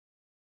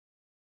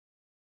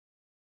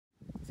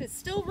It's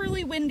still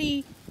really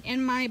windy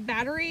and my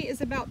battery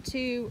is about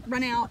to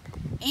run out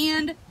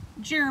and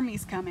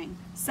Jeremy's coming.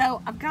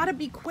 So I've got to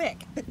be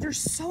quick, but there's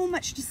so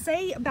much to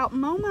say about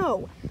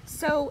Momo.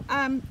 So,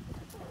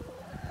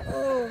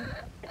 oh,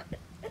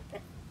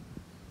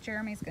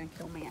 Jeremy's gonna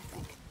kill me, I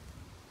think.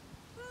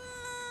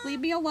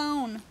 Leave me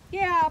alone.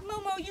 Yeah,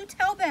 Momo, you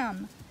tell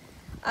them.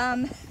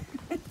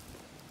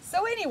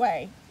 So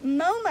anyway,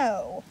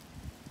 Momo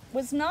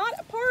was not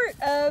a part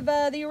of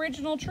the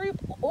original troop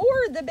or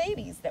the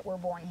babies that were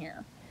born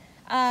here.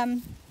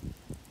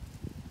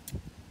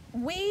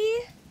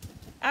 We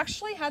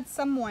actually had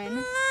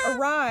someone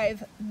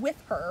arrive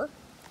with her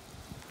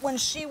when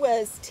she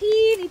was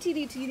teeny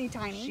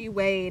tiny. She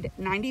weighed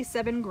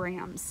 97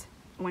 grams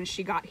when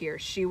she got here.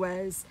 She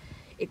was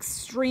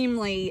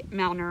extremely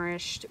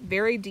malnourished,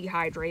 very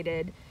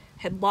dehydrated,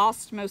 had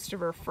lost most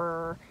of her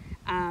fur.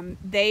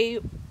 They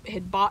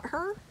had bought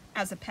her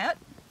as a pet,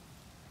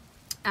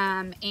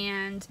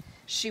 and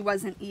she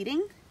wasn't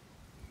eating.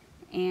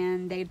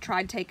 And they'd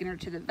tried taking her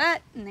to the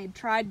vet and they'd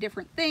tried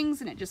different things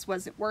and it just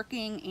wasn't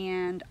working.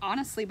 And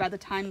honestly, by the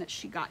time that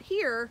she got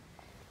here,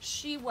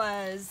 she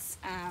was,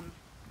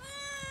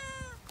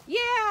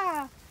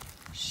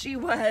 she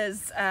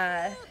was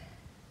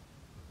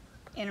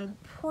in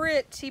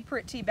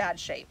pretty bad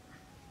shape.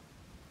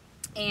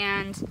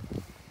 And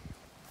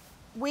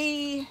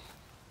we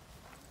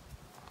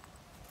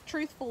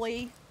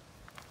truthfully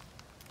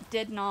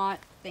did not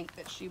think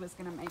that she was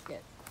going to make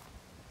it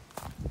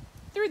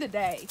through the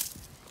day,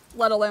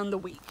 let alone the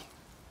week.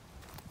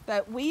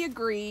 But we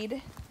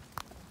agreed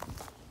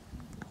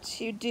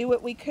to do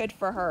what we could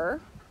for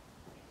her,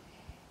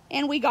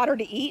 and we got her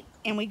to eat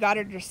and we got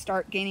her to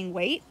start gaining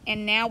weight.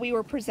 And now we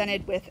were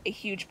presented with a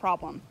huge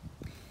problem,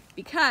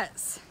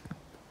 because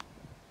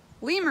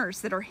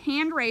lemurs that are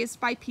hand raised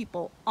by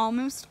people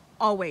almost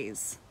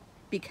always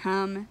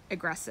become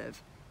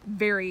aggressive,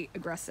 very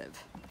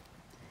aggressive.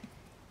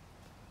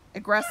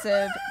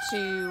 Aggressive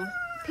to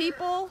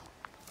people,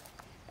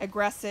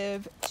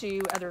 aggressive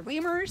to other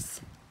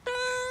lemurs.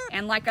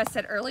 And like I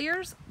said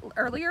earlier,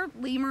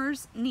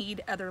 lemurs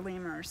need other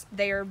lemurs.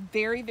 They are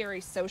very,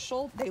 very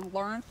social. They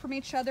learn from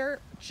each other,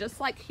 just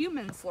like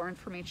humans learn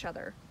from each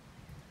other.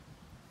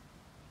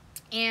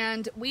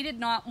 And we did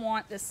not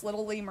want this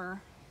little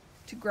lemur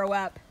to grow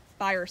up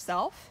by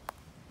herself.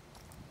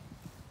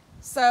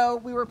 So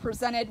we were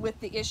presented with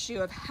the issue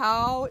of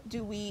how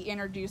do we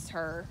introduce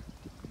her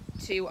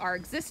to our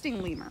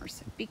existing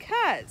lemurs,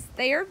 because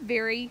they are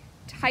very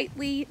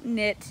tightly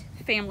knit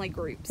family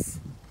groups,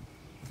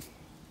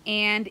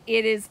 and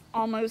it is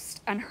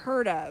almost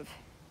unheard of,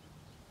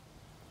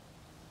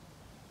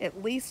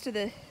 at least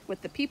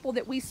with the people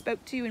that we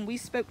spoke to, and we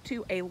spoke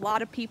to a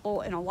lot of people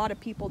and a lot of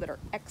people that are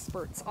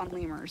experts on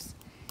lemurs.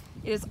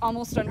 It is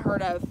almost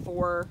unheard of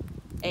for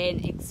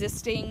an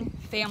existing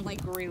family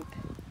group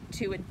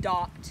to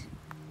adopt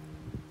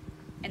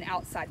an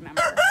outside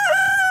member.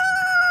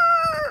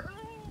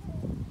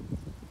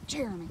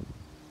 Jeremy.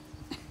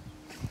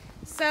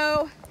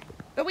 So,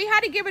 but we had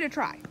to give it a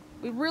try.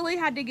 We really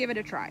had to give it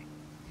a try.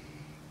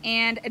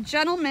 And a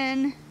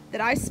gentleman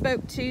that I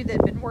spoke to that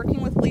had been working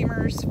with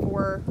lemurs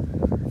for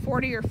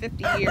 40 or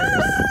 50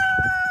 years,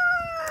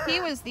 he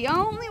was the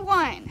only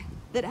one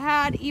that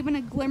had even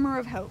a glimmer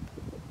of hope.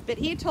 But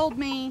he told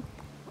me,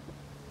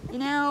 you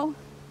know,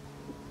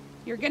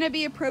 you're going to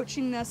be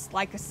approaching this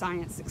like a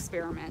science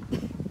experiment.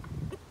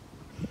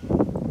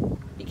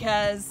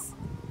 Because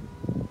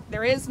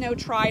there is no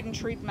tried and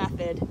true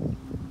method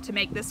to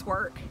make this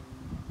work,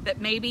 but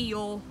maybe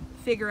you'll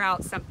figure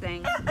out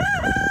something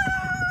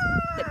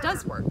that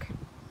does work.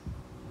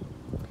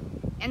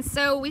 And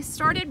so we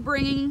started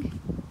bringing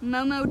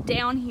Momo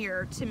down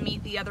here to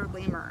meet the other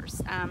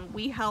lemurs.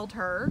 We held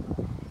her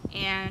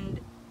and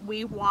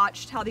we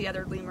watched how the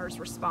other lemurs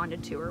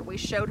responded to her. We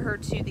showed her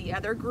to the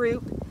other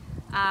group,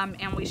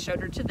 and we showed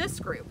her to this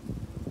group.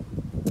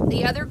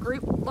 The other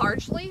group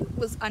largely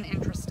was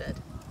uninterested.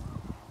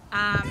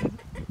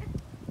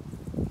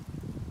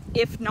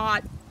 If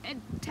not a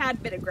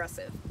tad bit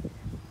aggressive.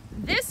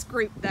 This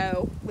group,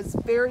 though, was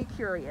very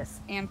curious,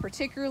 and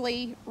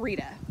particularly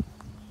Rita.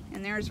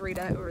 And there's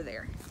Rita over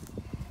there.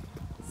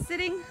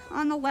 Sitting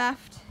on the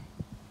left,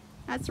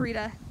 that's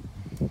Rita.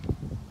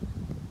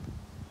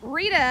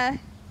 Rita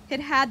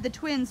had the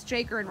twins,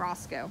 Jaker and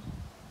Roscoe.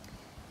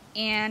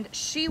 And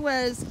she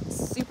was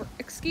super,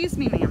 excuse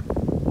me, ma'am.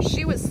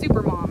 She was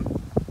super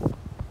mom.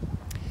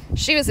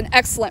 She was an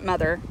excellent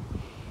mother.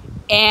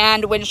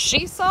 And when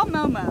she saw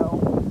Momo,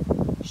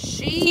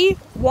 she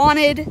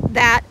wanted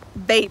that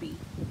baby.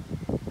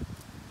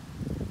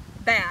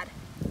 Bad.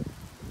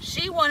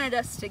 She wanted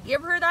us to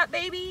give her that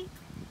baby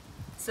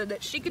so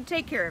that she could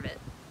take care of it.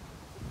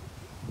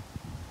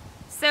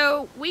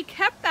 So we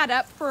kept that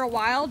up for a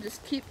while,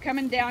 just keep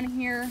coming down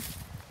here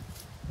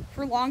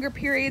for longer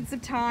periods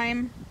of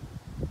time.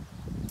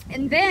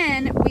 And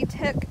then we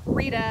took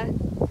Rita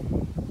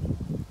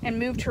and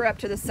moved her up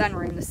to the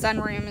sunroom. The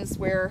sunroom is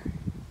where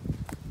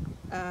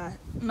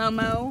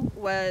Momo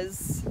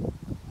was,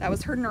 that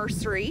was her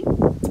nursery.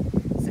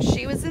 So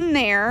she was in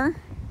there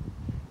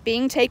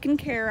being taken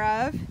care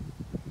of.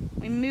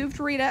 We moved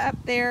Rita up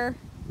there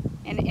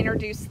and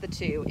introduced the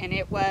two, and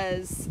it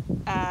was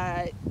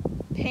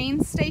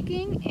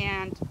painstaking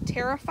and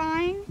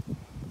terrifying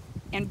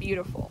and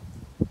beautiful.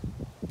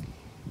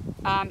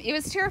 It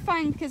was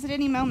terrifying because at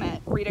any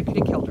moment Rita could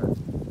have killed her.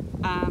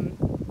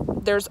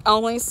 There's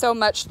only so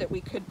much that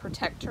we could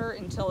protect her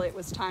until it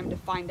was time to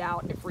find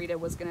out if Rita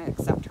was going to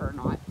accept her or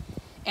not.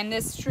 And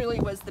this truly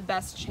was the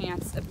best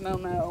chance of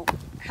Momo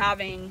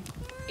having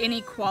any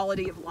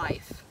quality of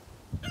life.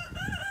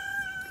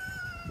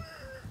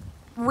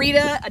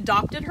 Rita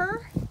adopted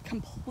her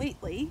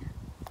completely,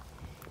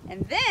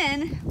 and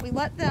then we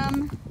let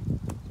them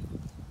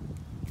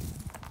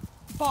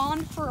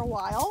bond for a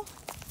while,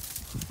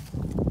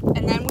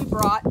 and then we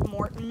brought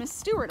Mort and Miss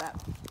Stewart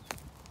up,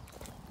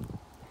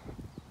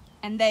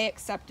 and they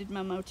accepted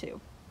Momo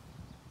too.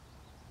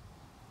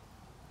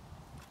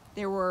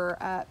 There were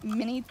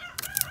many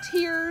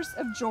tears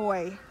of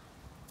joy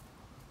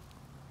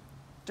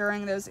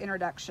during those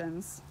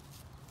introductions.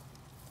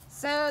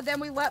 So then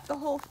we let the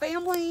whole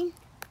family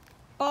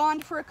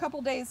bond for a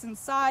couple days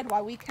inside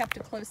while we kept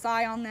a close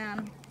eye on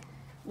them.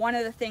 One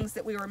of the things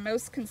that we were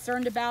most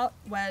concerned about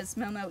was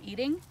Momo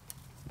eating,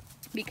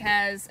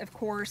 because of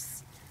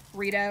course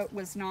Rita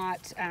was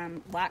not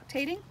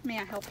lactating. May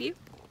I help you?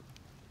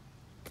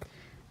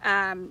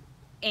 And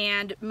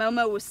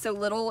Momo was so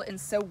little and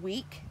so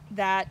weak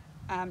that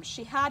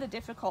she had a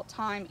difficult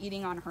time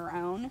eating on her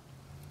own.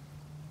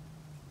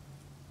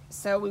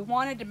 So we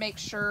wanted to make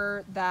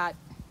sure that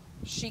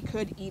she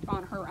could eat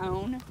on her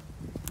own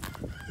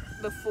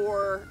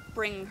before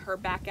bringing her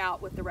back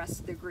out with the rest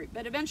of the group.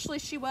 But eventually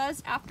she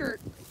was, after,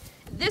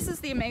 this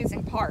is the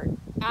amazing part,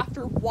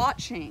 after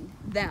watching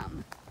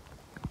them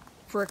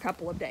for a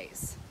couple of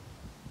days,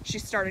 she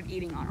started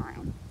eating on her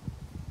own,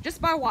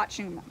 just by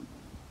watching them.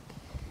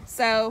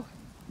 So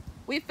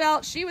we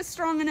felt she was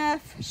strong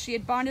enough, she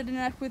had bonded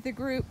enough with the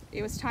group,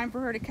 it was time for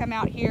her to come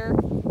out here,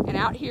 and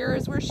out here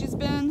is where she's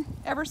been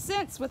ever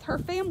since with her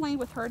family,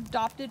 with her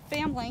adopted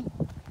family.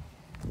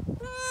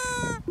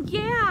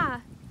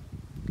 Yeah.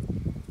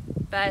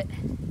 But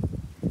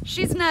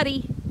she's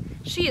nutty.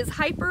 She is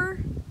hyper.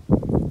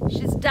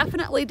 She's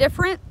definitely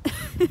different.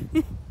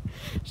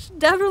 She's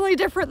definitely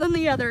different than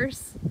the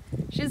others.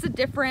 She has a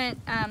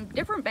different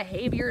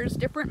behaviors,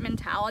 different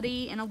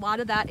mentality, and a lot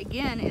of that,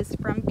 again, is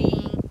from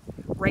being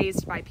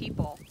raised by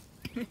people.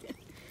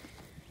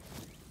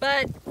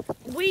 But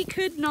we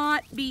could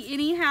not be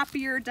any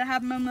happier to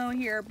have Momo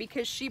here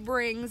because she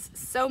brings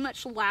so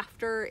much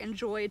laughter and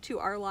joy to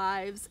our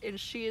lives, and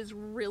she is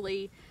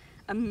really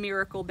a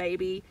miracle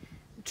baby.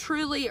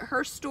 Truly,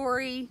 her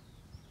story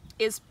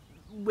is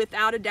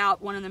without a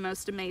doubt one of the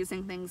most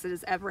amazing things that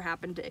has ever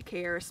happened to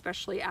Care,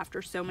 especially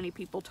after so many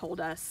people told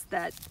us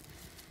that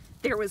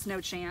there was no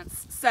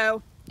chance.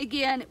 So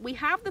again, we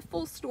have the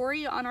full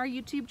story on our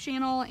YouTube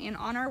channel and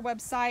on our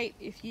website.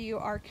 If you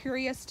are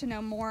curious to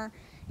know more,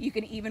 you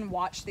can even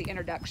watch the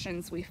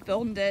introductions. We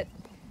filmed it.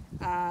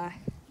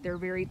 They're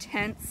very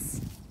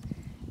tense,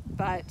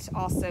 but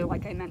also,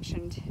 like I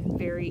mentioned,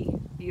 very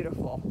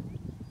beautiful.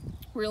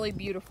 Really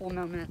beautiful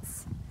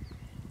moments.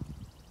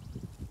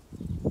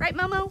 Right,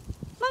 Momo?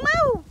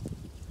 Momo!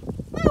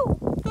 Moo!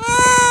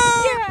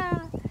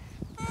 Yeah!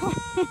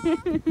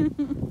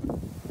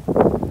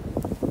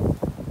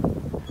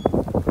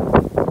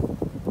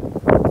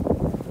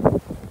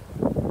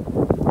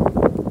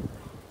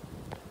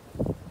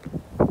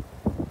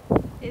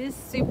 It is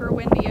super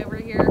windy over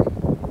here,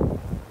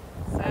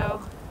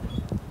 so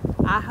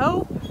I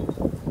hope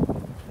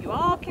you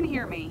all can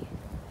hear me.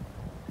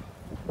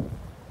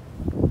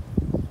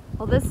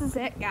 Well, this is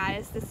it,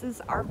 guys. This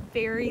is our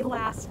very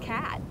last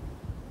cat,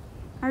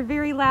 our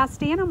very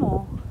last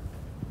animal.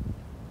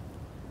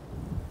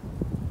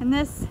 And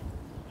this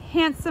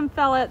handsome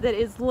fella that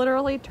is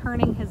literally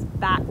turning his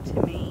back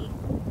to me.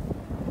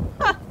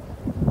 Huh.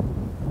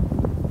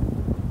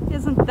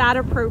 Isn't that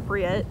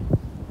appropriate?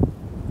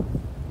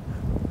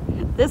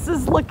 This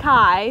is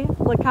Lakai,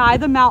 Lakai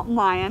the mountain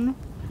lion.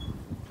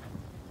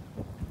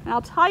 And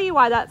I'll tell you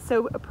why that's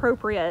so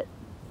appropriate.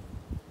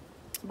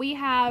 We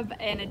have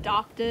an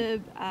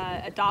adoption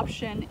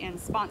and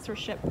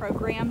sponsorship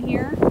program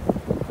here.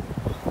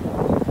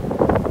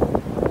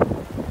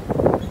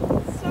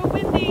 It's so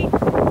windy.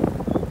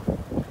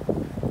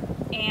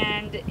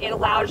 And it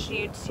allows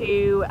you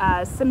to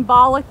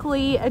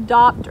symbolically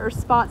adopt or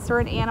sponsor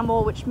an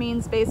animal, which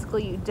means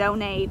basically you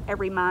donate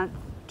every month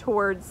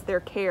towards their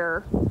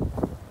care.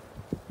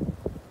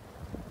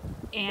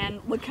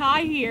 And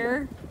Lakai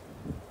here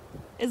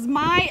is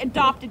my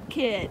adopted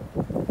kid.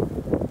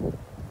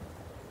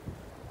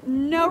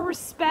 No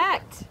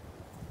respect.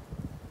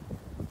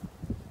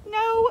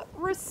 No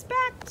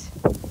respect.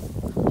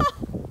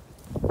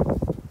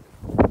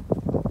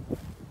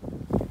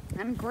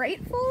 I'm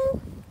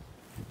grateful.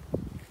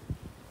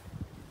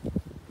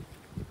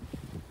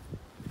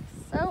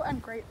 So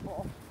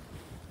ungrateful.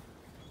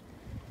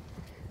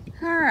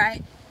 All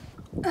right.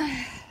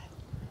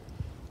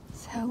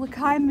 So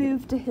Lakai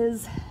moved to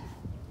his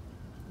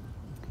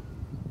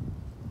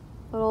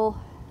little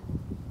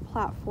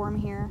platform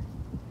here.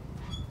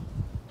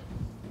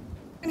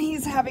 And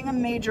he's having a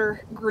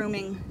major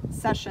grooming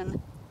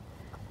session.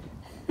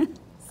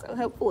 So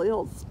hopefully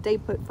he'll stay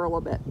put for a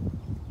little bit.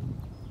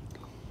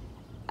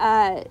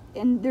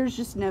 And there's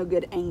just no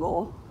good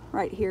angle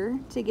right here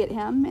to get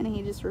him, and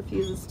he just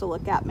refuses to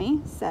look at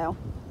me. So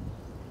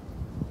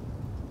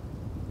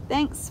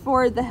thanks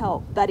for the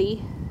help,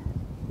 buddy.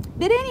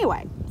 But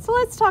anyway, so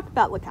let's talk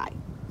about Lakai.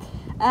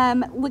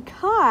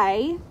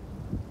 Lakai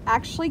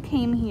actually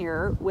came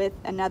here with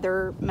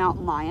another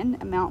mountain lion,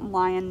 a mountain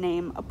lion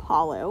named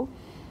Apollo.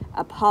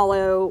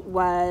 Apollo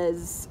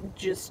was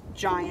just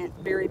giant,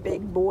 very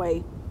big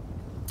boy,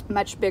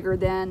 much bigger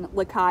than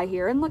Lakai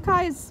here, and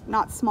Lakai is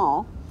not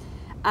small.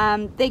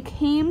 They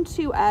came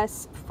to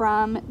us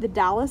from the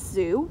Dallas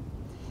Zoo.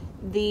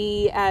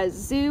 The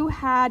zoo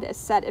had a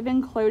set of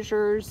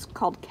enclosures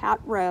called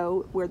Cat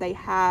Row, where they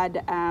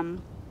had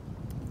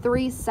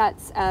 3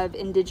 sets of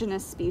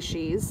indigenous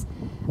species,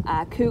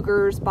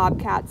 cougars,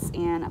 bobcats,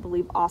 and I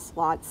believe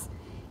ocelots.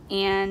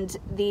 And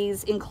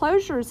these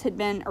enclosures had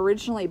been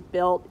originally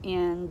built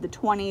in the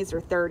 20s or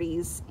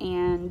 30s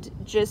and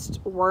just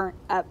weren't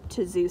up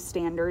to zoo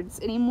standards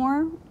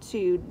anymore,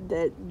 to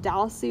the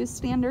Dallas Zoo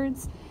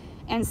standards.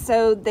 And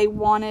so they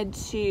wanted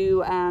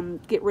to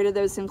get rid of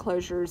those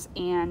enclosures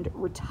and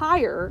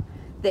retire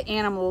the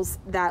animals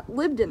that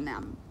lived in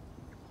them.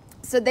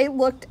 So they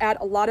looked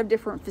at a lot of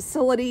different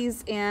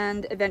facilities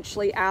and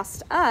eventually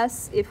asked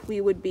us if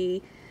we would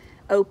be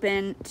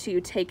open to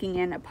taking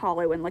in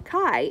Apollo and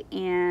Lakai,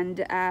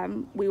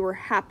 and we were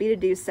happy to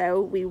do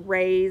so. We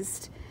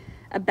raised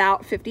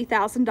about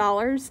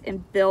 $50,000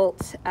 and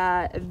built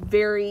a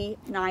very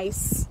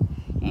nice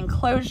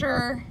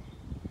enclosure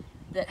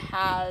that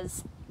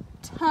has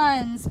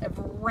tons of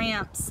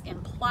ramps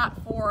and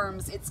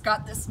platforms. It's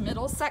got this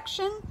middle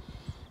section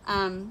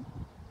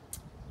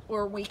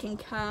where we can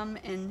come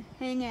and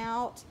hang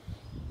out.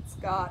 It's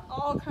got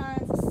all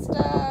kinds of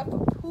stuff,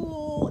 a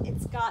pool.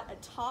 It's got a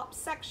top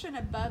section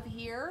above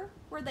here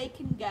where they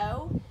can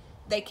go.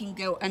 They can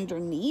go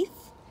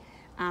underneath.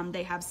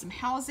 They have some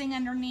housing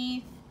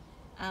underneath.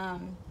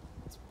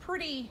 It's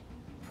pretty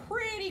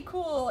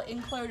cool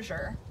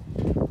enclosure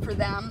for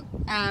them.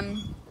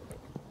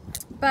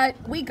 But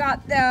we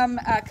got them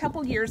a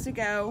couple years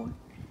ago,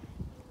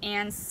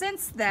 and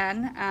since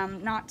then,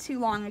 not too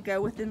long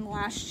ago, within the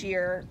last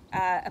year,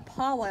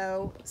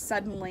 Apollo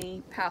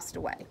suddenly passed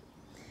away.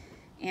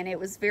 And it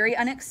was very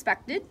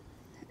unexpected.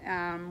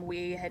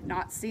 We had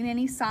not seen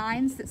any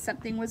signs that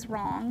something was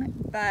wrong,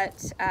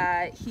 but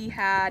he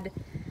had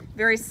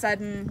very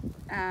sudden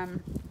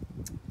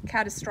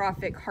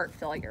catastrophic heart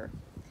failure.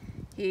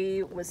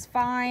 He was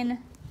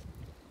fine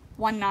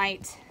one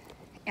night,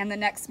 and the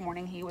next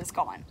morning he was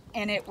gone.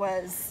 And it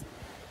was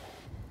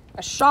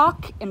a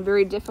shock and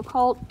very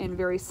difficult and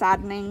very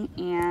saddening.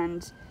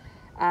 And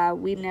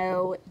we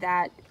know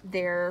that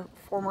their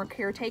former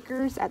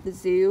caretakers at the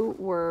zoo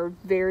were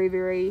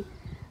very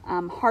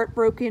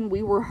heartbroken.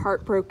 We were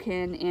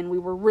heartbroken, and we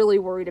were really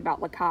worried about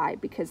Lakai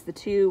because the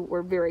two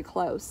were very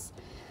close.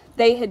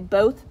 They had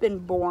both been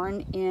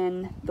born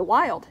in the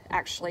wild,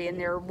 actually, and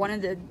they're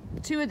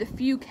two of the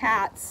few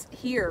cats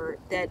here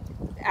that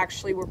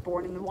actually were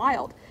born in the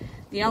wild.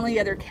 The only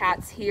other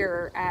cats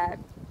here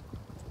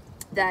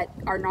that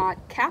are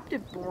not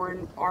captive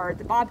born are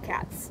the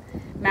bobcats,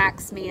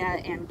 Max,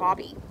 Mia, and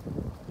Bobby.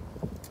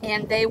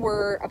 And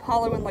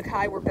Apollo and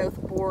Lakai were both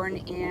born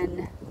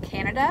in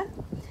Canada,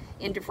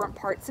 in different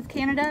parts of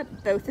Canada.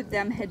 Both of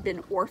them had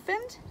been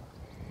orphaned.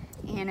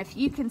 And if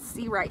you can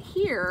see right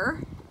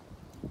here,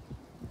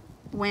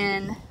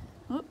 when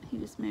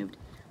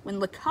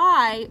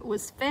Lakai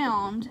was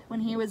found,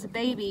 when he was a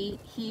baby,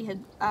 he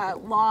had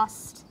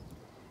lost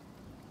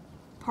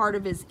part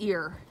of his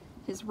ear,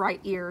 his right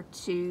ear,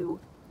 to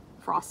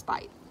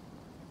frostbite.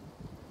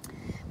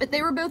 But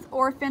they were both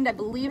orphaned. I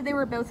believe they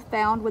were both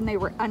found when they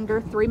were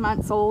under 3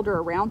 months old or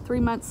around 3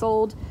 months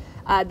old.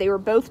 They were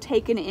both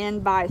taken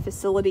in by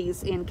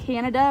facilities in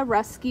Canada,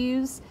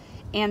 rescues,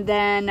 and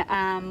then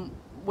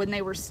when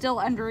they were still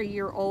under a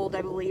year old,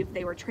 I believe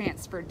they were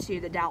transferred to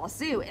the Dallas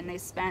Zoo, and they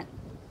spent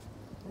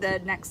the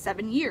next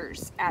 7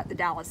 years at the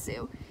Dallas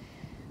Zoo.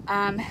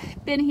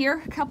 Been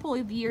here a couple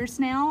of years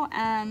now.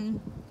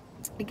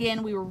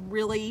 Again, we were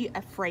really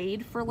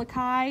afraid for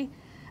Lakai,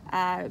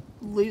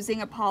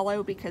 losing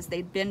Apollo because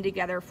they'd been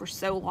together for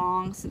so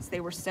long, since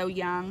they were so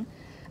young.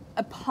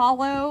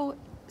 Apollo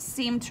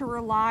seemed to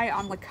rely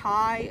on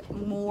Lakai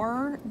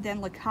more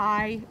than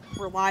Lakai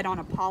relied on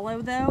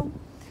Apollo, though.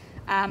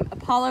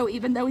 Apollo,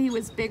 even though he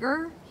was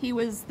bigger, he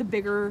was the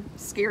bigger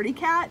scaredy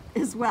cat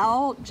as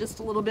well, just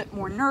a little bit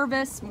more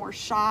nervous, more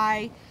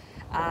shy,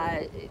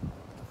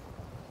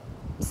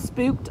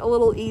 spooked a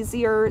little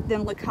easier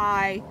than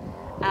Lakai.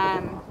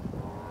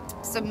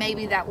 So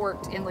maybe that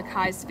worked in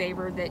Lakai's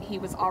favor, that he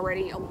was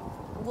already a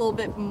little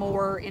bit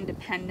more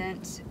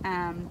independent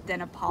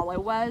than Apollo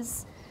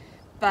was.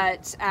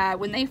 But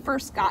when they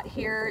first got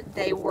here,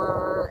 they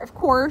were, of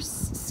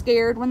course,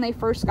 scared when they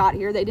first got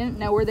here. They didn't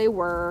know where they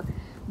were.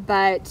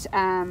 but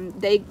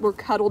they were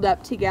cuddled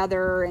up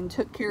together and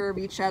took care of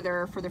each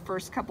other for the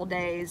first couple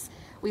days.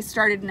 We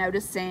started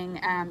noticing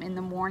in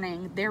the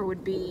morning there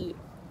would be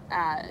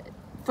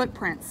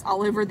footprints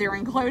all over their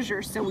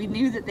enclosure, so we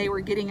knew that they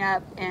were getting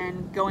up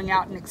and going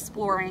out and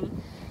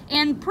exploring.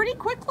 And pretty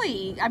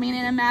quickly, I mean,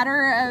 in a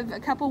matter of a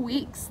couple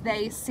weeks,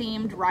 they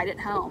seemed right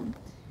at home.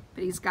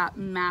 But he's got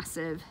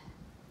massive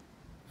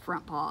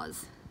front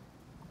paws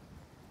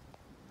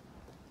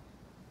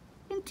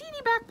and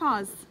teeny back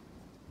paws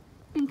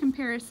in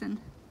comparison.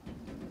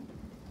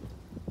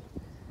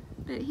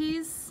 But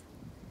he's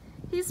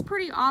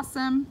pretty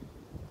awesome.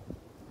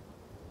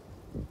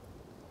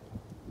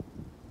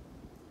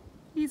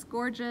 He's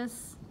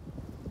gorgeous.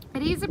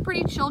 But he's a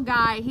pretty chill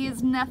guy. He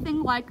is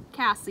nothing like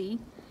Cassie.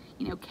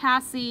 You know,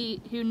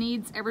 Cassie, who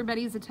needs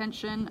everybody's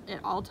attention at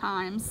all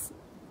times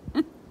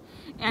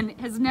and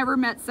has never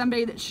met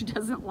somebody that she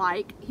doesn't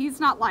like.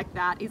 He's not like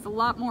that. He's a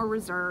lot more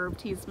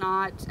reserved. He's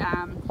not,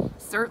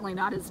 certainly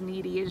not as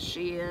needy as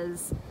she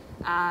is.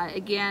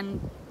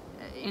 Again,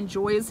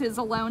 enjoys his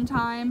alone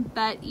time,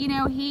 but you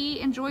know, he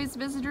enjoys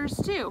visitors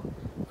too.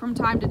 From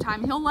time to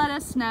time, he'll let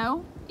us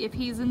know if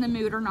he's in the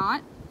mood or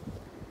not.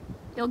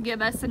 He'll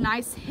give us a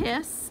nice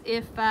hiss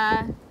if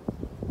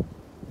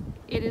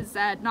it is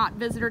not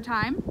visitor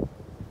time.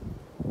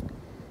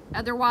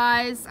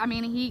 Otherwise, I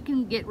mean, he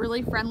can get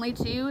really friendly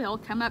too. He'll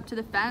come up to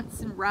the fence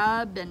and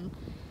rub and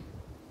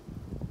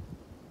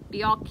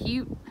be all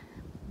cute.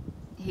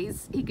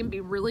 He can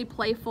be really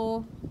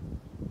playful.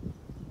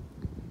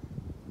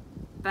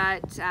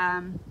 But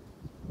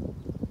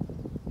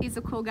he's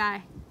a cool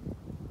guy.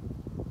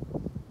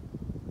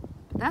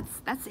 But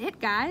that's it,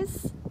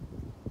 guys.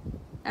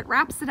 That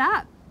wraps it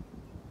up.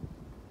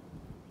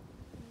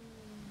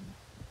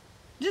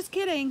 Just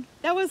kidding.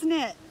 That wasn't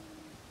it.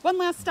 One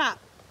last stop.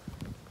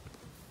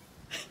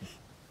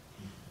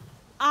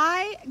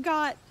 I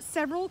got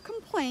several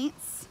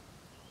complaints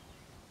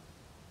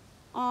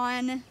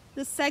on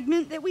the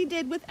segment that we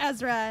did with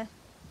Ezra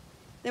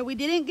that we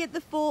didn't get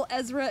the full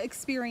Ezra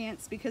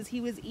experience because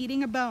he was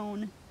eating a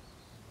bone.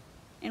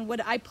 And would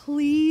I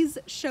please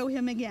show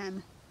him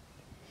again?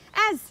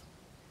 Ez!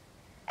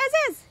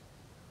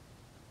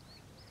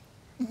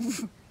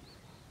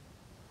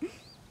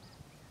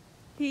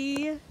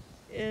 He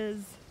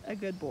is a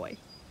good boy.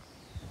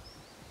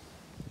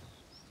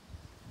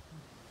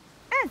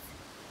 Ez!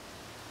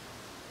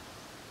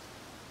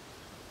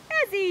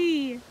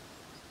 Ezzy!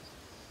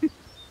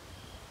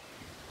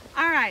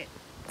 Alright,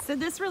 so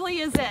this really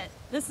is it.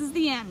 This is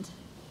the end.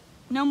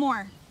 No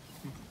more.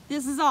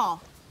 This is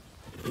all.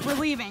 We're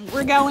leaving.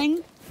 We're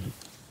going.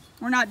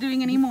 We're not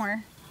doing any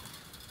more.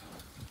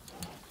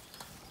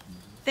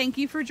 Thank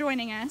you for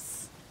joining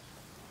us.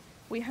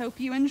 We hope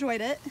you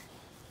enjoyed it.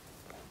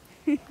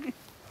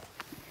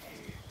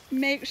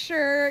 Make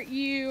sure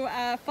you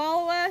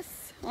follow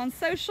us on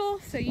social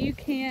so you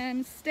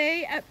can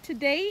stay up to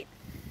date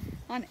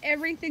on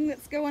everything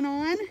that's going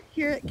on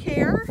here at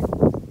CARE.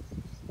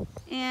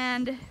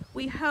 And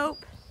we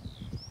hope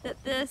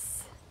that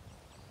this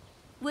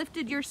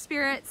lifted your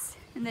spirits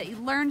and that you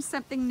learned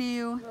something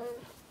new.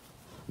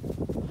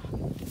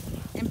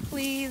 And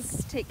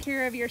please take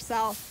care of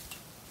yourself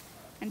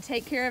and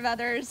take care of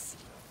others.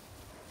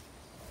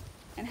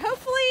 And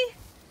hopefully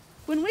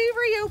when we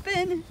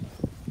reopen,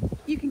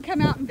 you can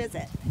come out and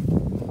visit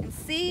and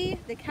see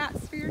the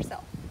cats for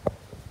yourself.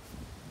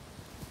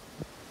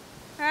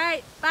 All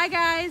right, bye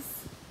guys.